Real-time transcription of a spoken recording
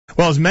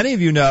Well, as many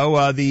of you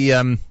know,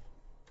 the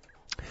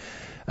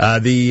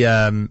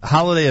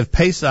holiday of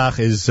Pesach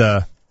is,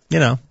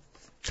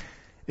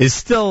 is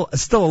still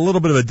a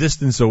little bit of a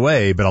distance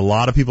away, but a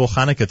lot of people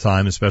Hanukkah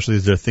time, especially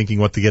as they're thinking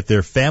what to get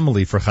their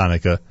family for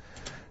Hanukkah,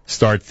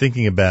 start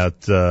thinking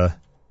about the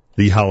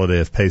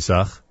holiday of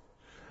Pesach.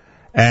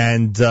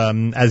 And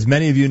as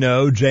many of you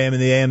know, JM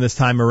and the AM this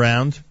time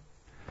around,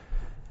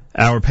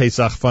 our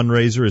Pesach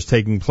fundraiser is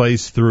taking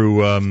place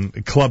through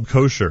Club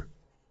Kosher.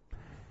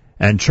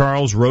 And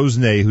Charles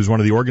Rosenay, who's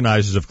one of the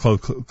organizers of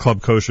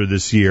Club Kosher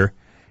this year,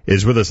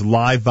 is with us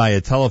live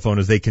via telephone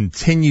as they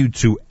continue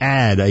to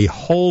add a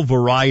whole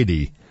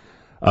variety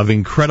of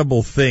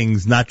incredible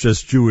things, not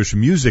just Jewish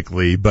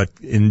musically, but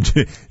in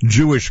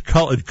Jewish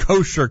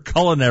kosher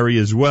culinary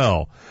as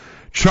well.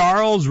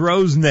 Charles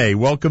Rosenay,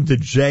 welcome to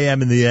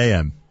JM and the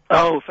AM.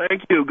 Oh,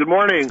 thank you. Good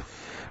morning.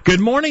 Good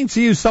morning to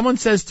you. Someone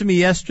says to me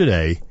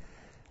yesterday,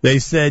 they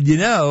said,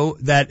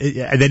 that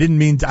they didn't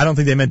mean I don't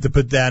think they meant to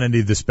put down any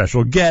of the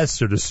special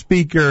guests or the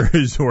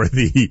speakers or all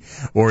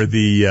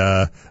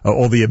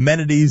the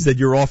amenities that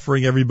you're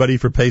offering everybody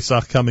for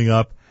Pesach coming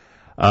up.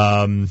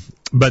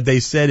 But they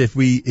said if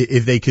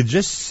they could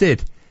just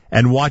sit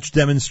and watch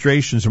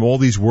demonstrations from all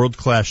these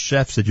world-class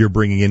chefs that you're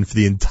bringing in for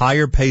the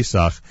entire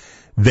Pesach,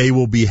 they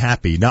will be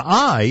happy. Now,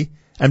 I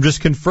am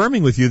just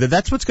confirming with you that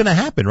that's what's going to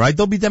happen, right?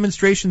 There'll be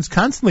demonstrations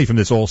constantly from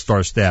this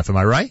all-star staff. Am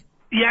I right?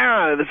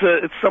 Yeah,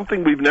 it's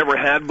something we've never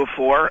had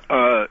before.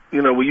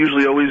 We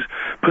usually always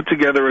put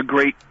together a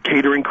great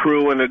catering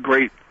crew and a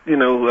great,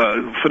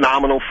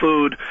 phenomenal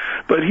food.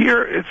 But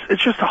here,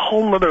 it's just a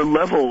whole other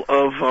level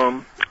of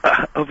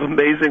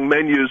amazing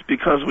menus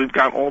because we've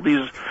got all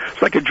these.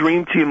 It's like a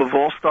dream team of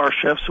all-star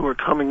chefs who are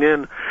coming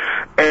in,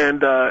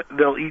 and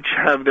they'll each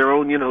have their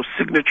own,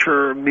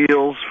 signature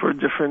meals for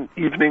different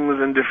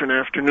evenings and different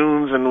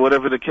afternoons and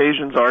whatever the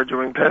occasions are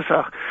during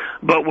Pesach.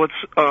 But what's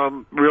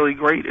really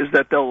great is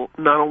that they'll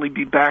not only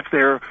be back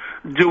there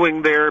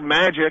doing their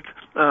magic,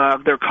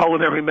 their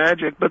culinary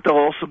magic, but they'll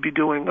also be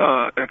doing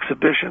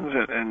exhibitions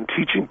and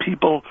teaching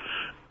people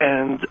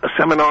and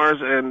seminars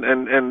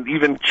and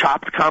even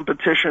chopped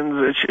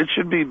competitions. It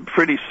should be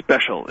pretty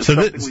special. It's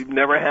something we've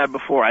never had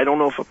before. I don't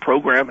know if a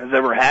program has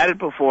ever had it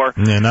before.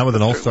 Yeah, not with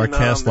an all-star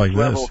cast like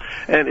this.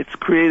 And it's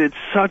created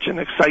such an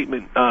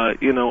excitement.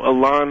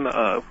 Alon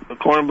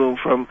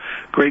Kornblum from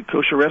Great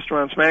Kosher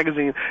Restaurants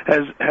magazine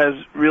has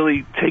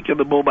really taken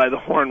the bull by the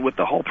horn with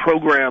the whole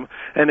program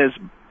and has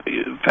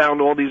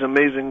found all these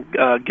amazing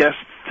guests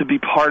to be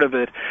part of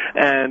it,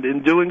 and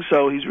in doing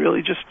so, he's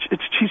really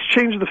he's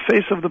changed the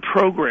face of the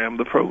program.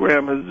 The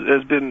program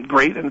has been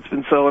great, and it's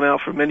been selling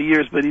out for many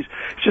years, but he's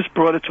just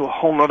brought it to a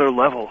whole other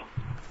level.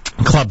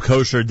 Club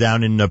Kosher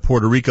down in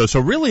Puerto Rico. So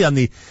really on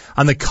the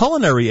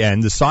culinary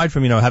end, aside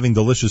from, having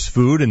delicious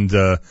food and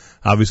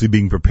obviously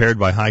being prepared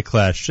by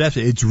high-class chefs,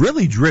 it's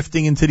really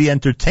drifting into the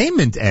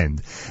entertainment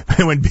end.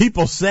 When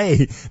people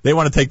say they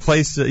want to take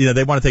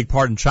they want to take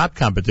part in chop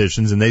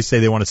competitions and they say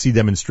they want to see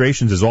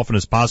demonstrations as often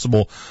as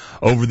possible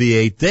over the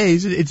 8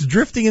 days, it's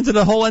drifting into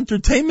the whole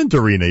entertainment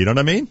arena, you know what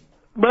I mean?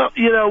 Well,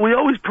 we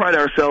always pride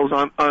ourselves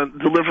on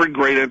delivering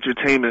great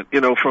entertainment,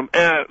 from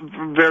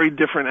very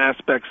different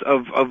aspects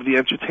of the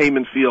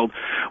entertainment field,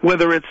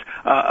 whether it's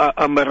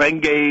a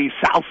merengue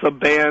salsa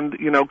band,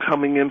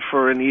 coming in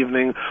for an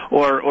evening,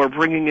 or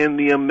bringing in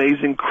the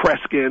amazing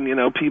Kreskin,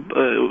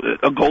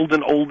 a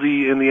golden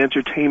oldie in the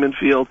entertainment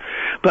field.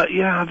 But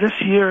yeah, this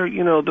year,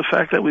 the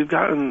fact that we've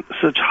gotten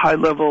such high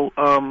level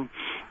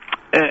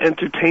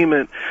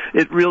entertainment,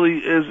 it really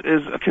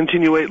is a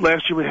continuation.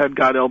 Last year we had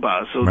Gad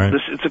Elbaz, so right.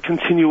 It's a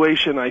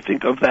continuation, I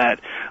think, of that.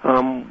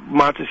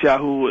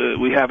 Matisyahu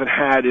we haven't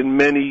had in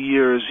many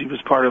years. He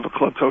was part of a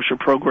Club Kosher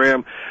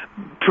program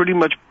pretty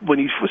much when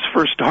he was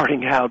first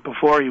starting out,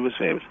 before he was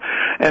famous.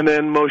 And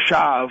then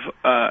Moshav,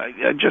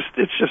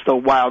 it's just a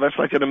wow. That's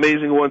like an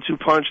amazing 1-2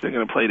 punch. They're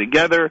going to play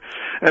together,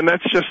 and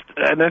that's just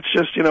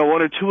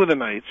one or two of the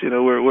nights.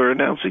 We're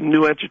announcing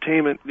new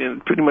entertainment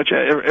pretty much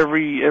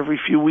every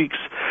few weeks.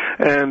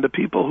 And the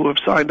people who have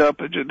signed up,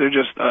 they're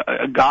just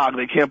agog.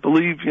 They can't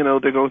believe,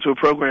 they're going to a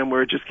program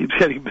where it just keeps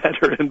getting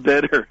better and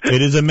better.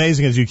 It is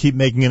amazing as you keep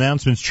making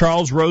announcements.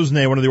 Charles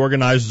Rosenay, one of the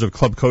organizers of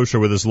Club Kosher,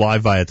 with us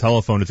live via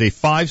telephone. It's a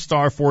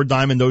 5-star,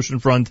 4-diamond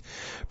oceanfront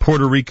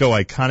Puerto Rico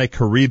iconic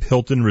Carib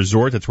Hilton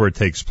resort. That's where it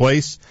takes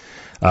place.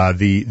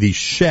 The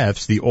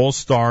chefs, the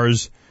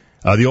all-stars,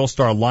 the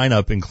all-star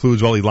lineup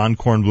includes, Elon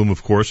Kornblum,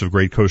 of course, of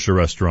Great Kosher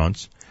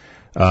Restaurants.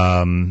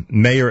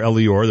 Mayor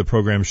Elior, the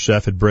program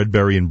chef at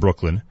Breadberry in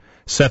Brooklyn.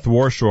 Seth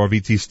Warshaw of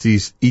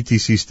ETC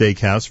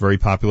Steakhouse, very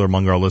popular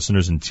among our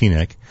listeners in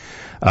Teaneck.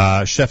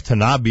 Chef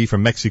Tanabe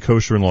from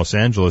Mexikosher in Los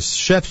Angeles.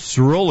 Chef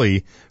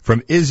Cerulli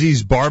from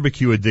Izzy's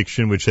Barbecue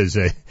Addiction, which has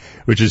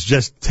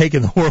just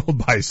taken the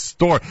world by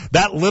storm.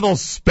 That little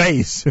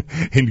space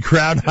in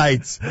Crown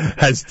Heights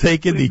has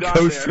taken the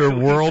kosher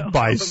world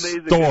by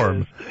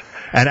storm.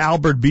 And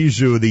Albert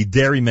Bijou, the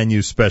dairy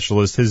menu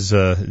specialist,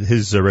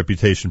 his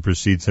reputation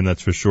precedes him,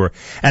 that's for sure.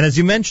 And as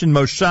you mentioned,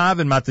 Moshav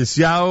and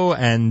Matisyahu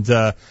and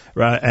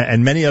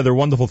many other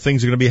wonderful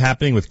things are going to be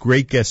happening with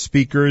great guest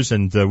speakers,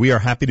 and we are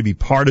happy to be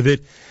part of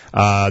it.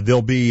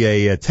 There'll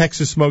be a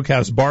Texas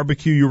Smokehouse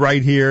barbecue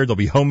right here. There'll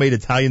be homemade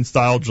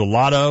Italian-style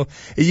gelato.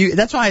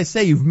 That's why I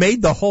say you've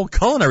made the whole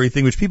culinary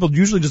thing, which people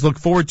usually just look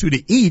forward to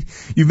eat.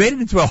 You've made it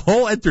into a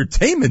whole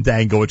entertainment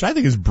angle, which I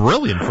think is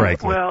brilliant,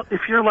 frankly. Well,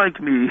 if you're like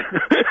me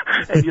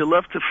and you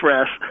love to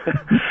fresh,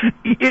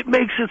 it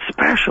makes it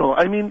special.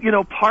 I mean,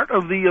 part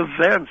of the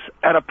events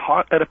at a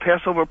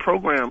Passover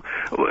program,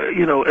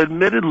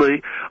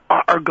 admittedly,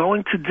 are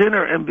going to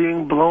dinner and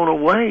being blown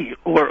away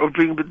or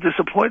being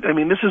disappointed. I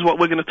mean, this is what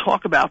we're going to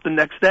talk about the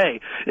next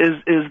day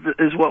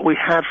is what we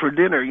had for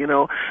dinner,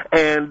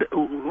 and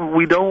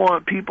we don't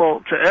want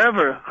people to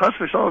ever,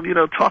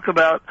 talk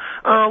about,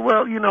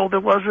 there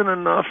wasn't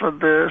enough of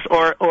this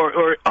or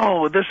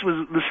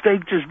the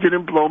steak just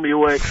didn't blow me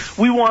away.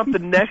 We want the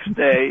next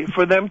day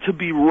for them to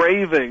be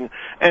raving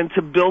and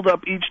to build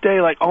up each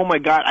day like, oh my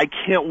God, I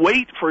can't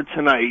wait for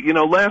tonight.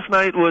 Last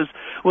night was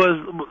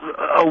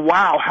a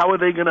wow. How are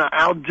they going to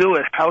outdo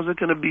it? How's it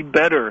going to be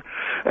better?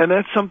 And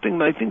that's something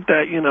I think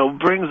that,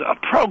 brings a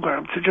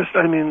program to just,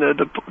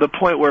 the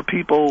point where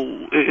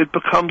it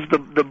becomes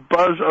the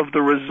buzz of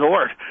the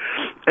resort.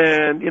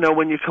 And,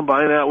 when you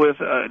combine that with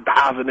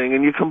davening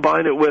and you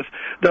combine it with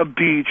the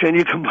beach and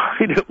you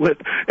combine it with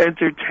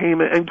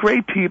entertainment and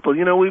great people,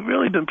 we've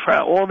really been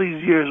proud all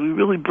these years. We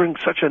really bring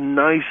such a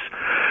nice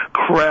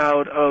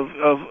crowd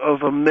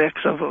of a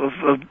mix of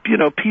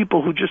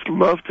people who just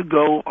love to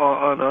go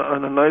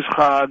on a nice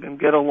chag and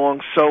get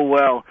along so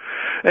well.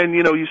 And,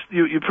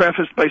 you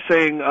prefaced by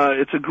saying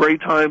it's a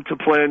great time to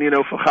plan,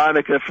 for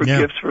Hanukkah, for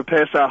gifts for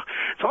Pesach.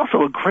 It's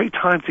also a great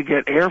time to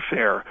get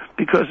airfare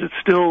because it's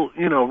still,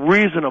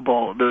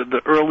 reasonable.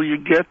 The earlier you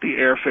get the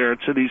airfare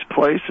to these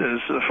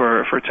places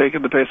for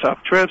taking the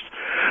Pesach trips,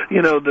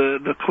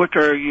 the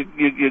quicker you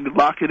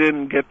lock it in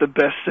and get the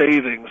best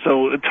savings.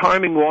 So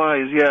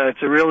timing-wise,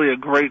 it's really a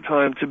great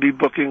time to be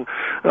booking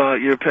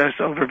your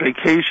Passover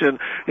vacation.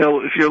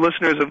 If your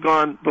listeners have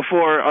gone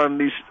before on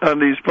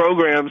these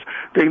programs,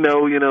 they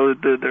know,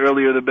 the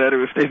earlier the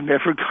better. If they've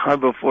never gone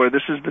before,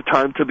 this is the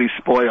time to be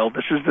spoiled.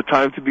 This is the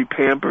time to be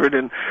pampered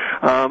and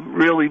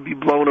really be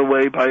blown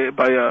away by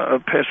a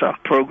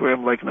Pesach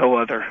program like no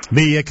other.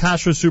 The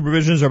Kashrus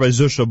supervisions are by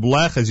Zusha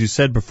Blech, as you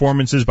said,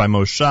 performances by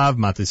Moshav,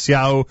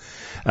 Matisyahu,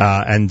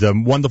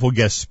 and wonderful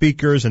guest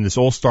speakers and this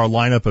all-star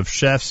lineup of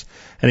chefs.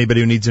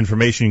 Anybody who needs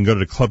information, you can go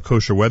to the Club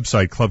Kosher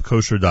website,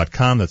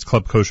 clubkosher.com. That's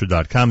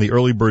clubkosher.com. The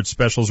early bird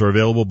specials are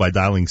available by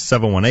dialing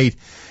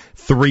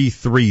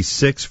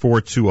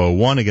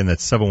 718-336-4201. Again,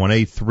 that's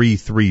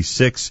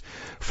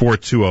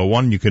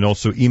 718-336-4201. You can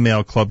also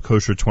email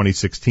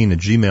clubkosher2016 at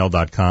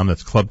gmail.com.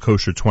 That's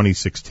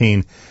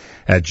clubkosher2016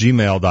 at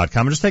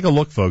gmail.com. And just take a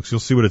look, folks. You'll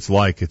see what it's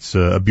like. It's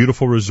a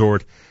beautiful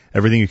resort.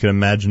 Everything you can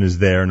imagine is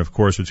there. And, of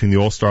course, between the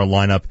all-star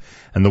lineup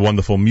and the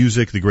wonderful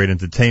music, the great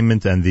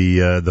entertainment, and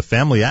the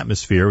family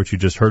atmosphere, which you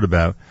just heard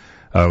about,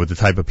 with the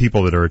type of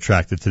people that are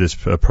attracted to this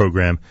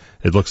program,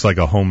 it looks like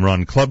a home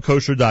run.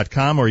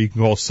 Clubkosher.com, or you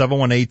can call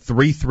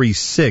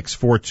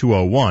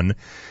 718-336-4201,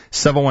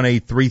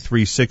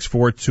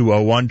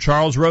 718-336-4201.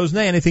 Charles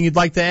Rosenay, anything you'd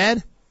like to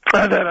add?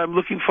 That I'm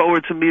looking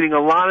forward to meeting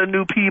a lot of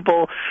new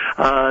people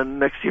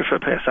next year for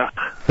Pesach.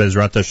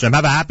 Bezrat Hashem.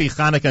 Have a happy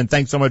Hanukkah, and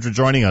thanks so much for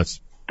joining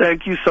us.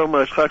 Thank you so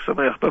much. Chag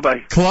Sameach.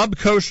 Bye-bye.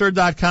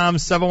 Clubkosher.com,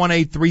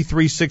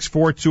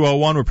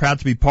 718-336-4201. We're proud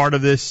to be part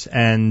of this,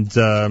 and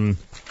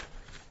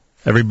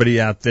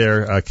everybody out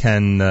there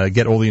can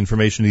get all the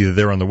information either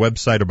there on the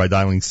website or by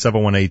dialing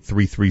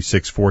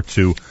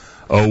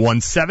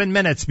 718-336-4201. 7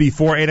 minutes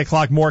before 8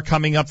 o'clock. More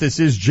coming up. This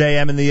is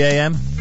JM in the AM.